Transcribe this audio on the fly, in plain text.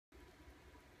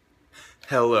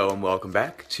Hello and welcome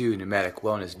back to Pneumatic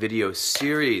Wellness video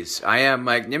series. I am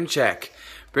Mike Niemchak,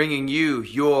 bringing you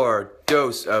your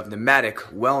dose of pneumatic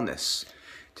wellness.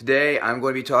 Today I'm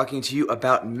going to be talking to you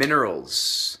about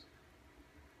minerals.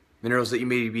 Minerals that you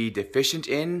may be deficient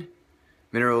in,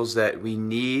 minerals that we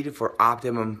need for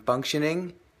optimum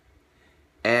functioning,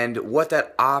 and what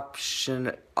that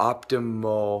optimal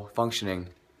functioning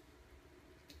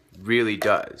really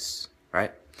does,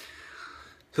 right?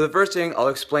 So the first thing, I'll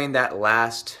explain that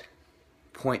last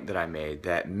point that I made,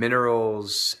 that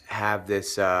minerals have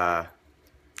this, they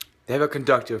have a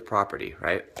conductive property,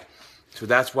 right? So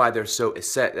that's why they're so,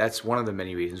 that's one of the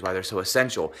many reasons why they're so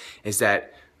essential, is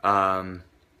that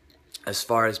as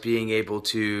far as being able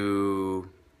to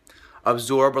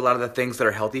absorb a lot of the things that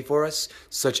are healthy for us,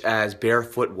 such as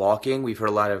barefoot walking. We've heard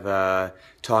a lot of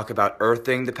talk about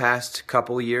earthing the past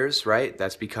couple years, right?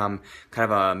 That's become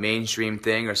kind of a mainstream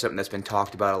thing, or something that's been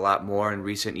talked about a lot more in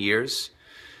recent years.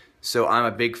 So I'm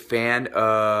a big fan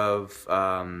of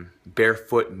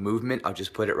barefoot movement. I'll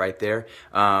just put it right there.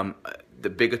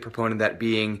 The biggest proponent of that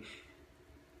being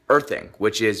earthing,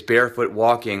 which is barefoot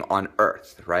walking on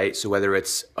earth, right? So whether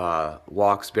it's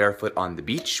walks barefoot on the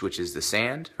beach, which is the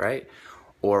sand, right?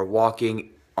 Or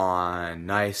walking on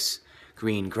nice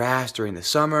green grass during the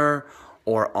summer,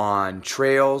 or on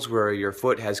trails where your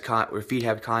feet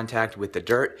have contact with the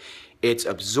dirt, it's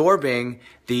absorbing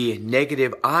the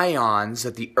negative ions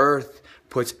that the earth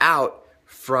puts out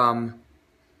onto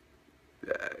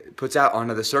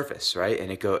the surface, right?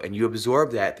 And you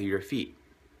absorb that through your feet.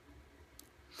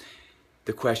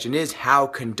 The question is, how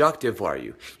conductive are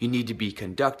you? You need to be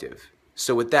conductive.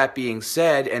 So with that being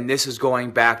said, and this is going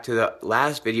back to the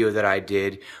last video that I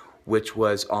did, which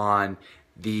was on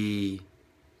the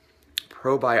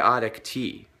probiotic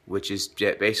tea, which is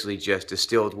basically just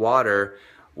distilled water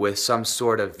with some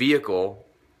sort of vehicle,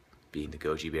 being the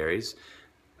goji berries,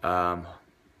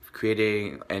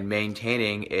 creating and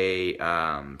maintaining a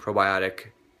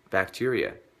probiotic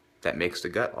bacteria that makes the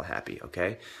gut all happy,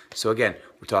 okay? So again,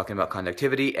 we're talking about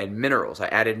conductivity and minerals. I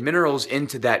added minerals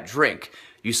into that drink.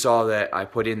 You saw that I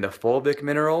put in the fulvic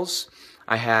minerals.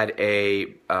 I had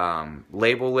a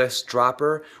label-less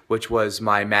dropper, which was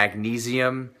my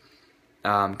magnesium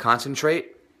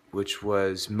concentrate, which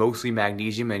was mostly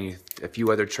magnesium and a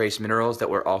few other trace minerals that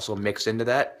were also mixed into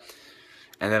that.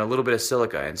 And then a little bit of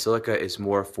silica, and silica is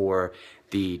more for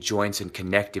the joints and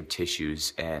connective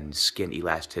tissues and skin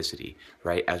elasticity,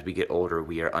 right? As we get older,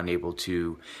 we are unable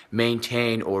to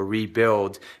maintain or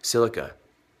rebuild silica.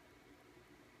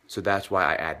 So that's why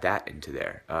I add that into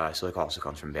there. Silica also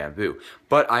comes from bamboo.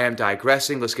 But I am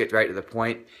digressing. Let's get right to the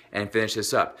point and finish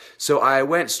this up. So I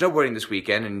went snowboarding this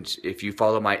weekend, and if you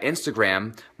follow my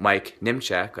Instagram, Mike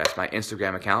Niemchak, that's my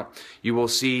Instagram account, you will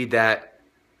see that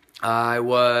I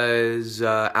was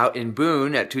out in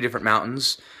Boone at 2 different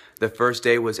mountains. The first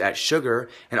day was at Sugar,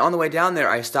 and on the way down there,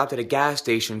 I stopped at a gas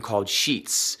station called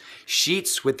Sheetz.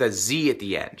 Sheetz with a Z at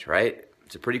the end, right?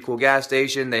 It's a pretty cool gas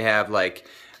station. They have like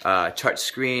touch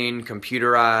screen,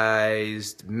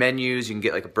 computerized menus. You can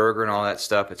get like a burger and all that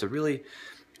stuff. It's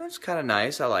kind of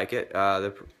nice. I like it.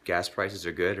 The gas prices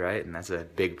are good, right? And that's a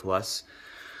big plus.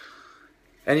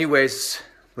 Anyways,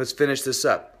 let's finish this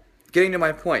up. Getting to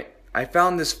my point, I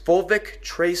found this fulvic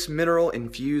trace mineral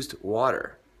infused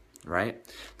water. Right?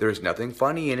 There's nothing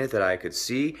funny in it that I could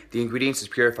see. The ingredients is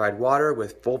purified water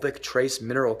with fulvic trace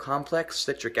mineral complex,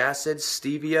 citric acid,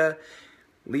 stevia,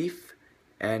 leaf,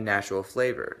 and natural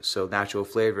flavor. So natural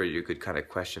flavor, you could kind of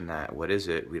question that. What is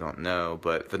it? We don't know.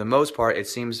 But for the most part, it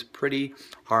seems pretty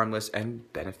harmless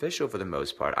and beneficial for the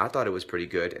most part. I thought it was pretty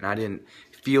good, and I didn't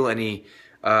feel any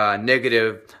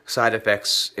negative side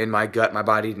effects in my gut. My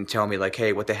body didn't tell me like,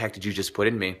 hey, what the heck did you just put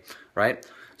in me? Right?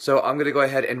 So I'm going to go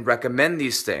ahead and recommend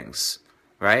these things,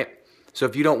 right? So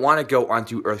if you don't want to go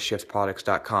onto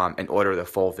earthshiftproducts.com and order the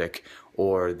fulvic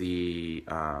or the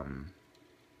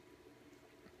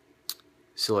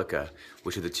silica,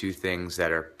 which are the 2 things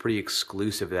that are pretty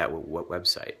exclusive to that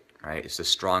website, right? It's the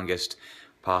strongest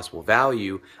possible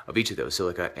value of each of those,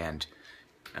 silica and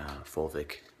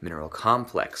fulvic mineral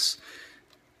complex.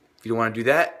 If you don't want to do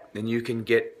that, then you can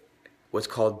get what's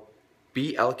called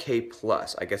BLK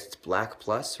Plus. I guess it's Black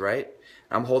Plus, right?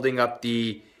 I'm holding up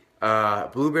the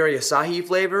blueberry acai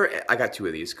flavor. I got 2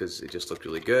 of these because it just looked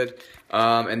really good.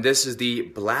 And this is the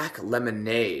Black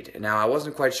Lemonade. Now, I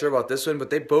wasn't quite sure about this one, but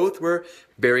they both were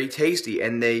very tasty.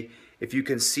 And if you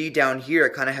can see down here,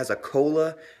 it kind of has a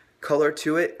cola color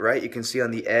to it, right? You can see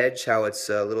on the edge how it's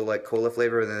a little like cola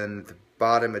flavor, and then at the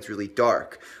bottom it's really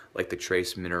dark, like the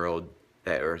trace mineral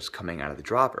that is coming out of the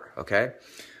dropper, okay?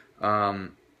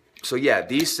 So yeah,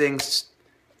 these things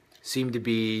seem to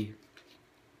be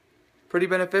pretty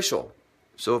beneficial.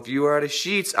 So if you are at a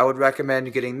Sheetz, I would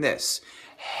recommend getting this.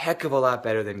 Heck of a lot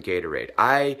better than Gatorade.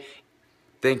 I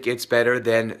think it's better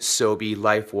than Sobe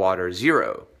Life Water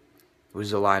Zero, which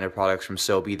is a line of products from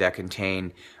Sobe that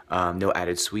contain no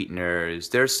added sweeteners.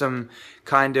 There's some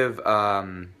kind of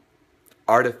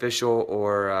artificial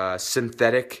or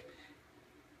synthetic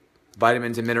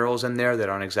vitamins and minerals in there that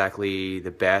aren't exactly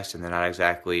the best, and they're not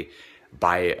exactly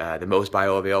the most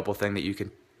bioavailable thing that you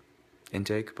can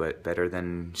intake, but better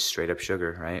than straight up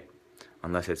sugar, right?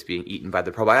 Unless it's being eaten by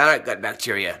the probiotic gut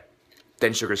bacteria,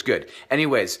 then sugar's good.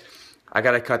 Anyways, I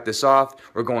gotta cut this off.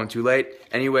 We're going too late.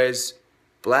 Anyways,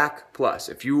 Black Plus.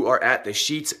 If you are at the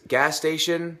Sheetz gas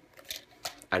station,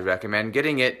 I'd recommend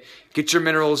getting it. Get your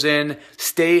minerals in.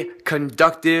 Stay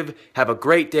conductive. Have a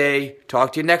great day.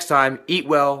 Talk to you next time. Eat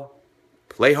well.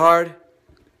 Play hard.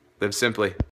 Live simply.